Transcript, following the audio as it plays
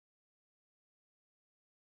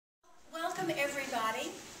Welcome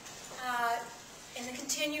everybody in the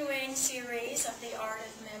continuing series of the Art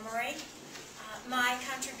of Memory. My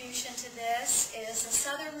contribution to this is a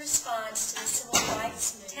Southern response to the Civil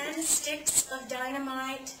Rights Movement. 10 sticks of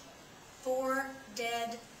dynamite, 4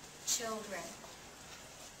 dead children.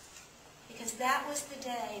 Because that was the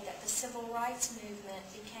day that the Civil Rights Movement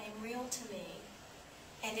became real to me,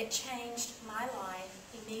 and it changed my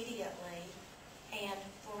life immediately and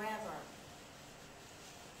forever.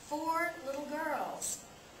 4 little girls,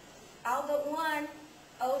 all but one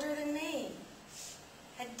older than me,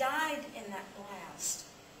 had died in that blast.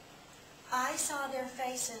 I saw their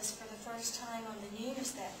faces for the first time on the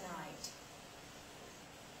news that night.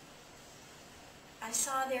 I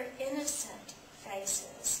saw their innocent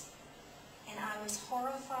faces, and I was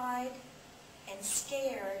horrified and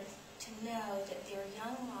scared to know that their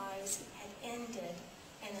young lives had ended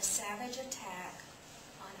in a savage attack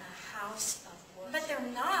on a house of worship. But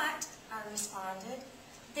they're not, I responded.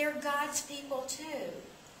 They're God's people too.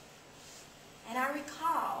 And I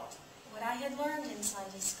recalled what I had learned in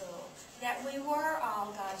Sunday school, that we were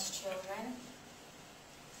all God's children.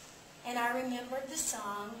 And I remembered the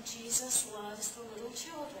song, Jesus Loves the Little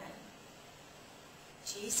Children.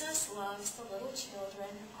 Jesus loves the little children,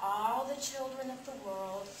 all the children of the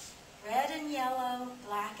world, red and yellow,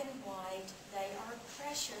 black and white, they are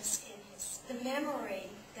precious in His. The memory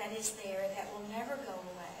that is there that will never go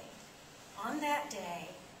away. On that day,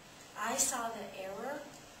 I saw the error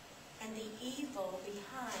and the evil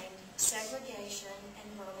behind segregation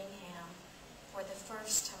in Birmingham for the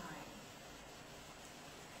first time.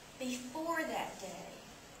 Before that day,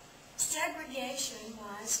 segregation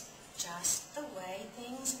was just the way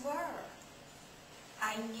things were.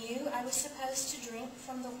 I knew I was supposed to drink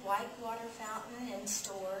from the white water fountain in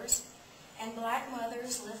stores, and black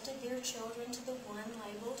mothers lifted their children to the one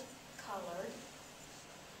labeled colored.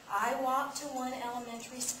 I walked to one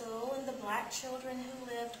elementary school, and the black children who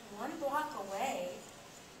lived 1 block away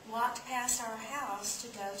walked past our house to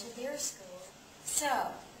go to their school. So,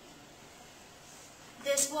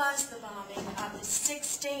 this was the bombing of the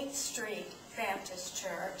 16th Street Baptist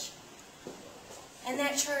Church. And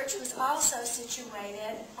that church was also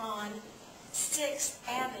situated on 6th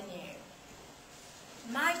Avenue.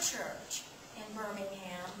 My church in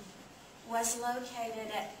Birmingham was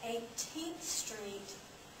located at 18th Street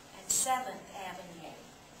and 7th Avenue,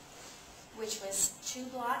 which was 2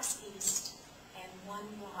 blocks east and 1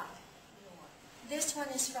 block north. This one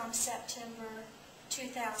is from September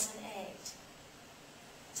 2008.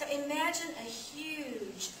 So imagine a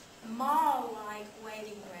huge mall-like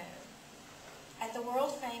waiting room at the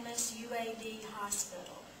world-famous UAB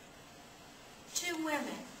hospital. 2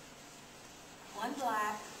 women, 1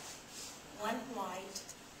 black, 1 white,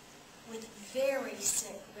 with very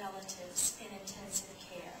sick relatives in intensive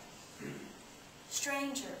care.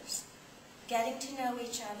 Strangers, getting to know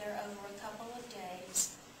each other over a couple of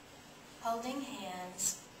days, holding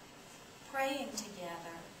hands, praying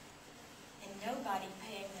together, and nobody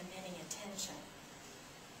paying them any attention.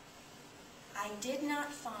 I did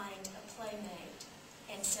not find a playmate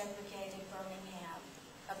in segregated Birmingham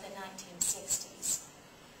of the 1960s,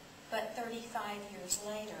 but 35 years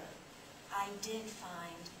later, I did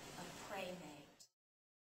find a playmate.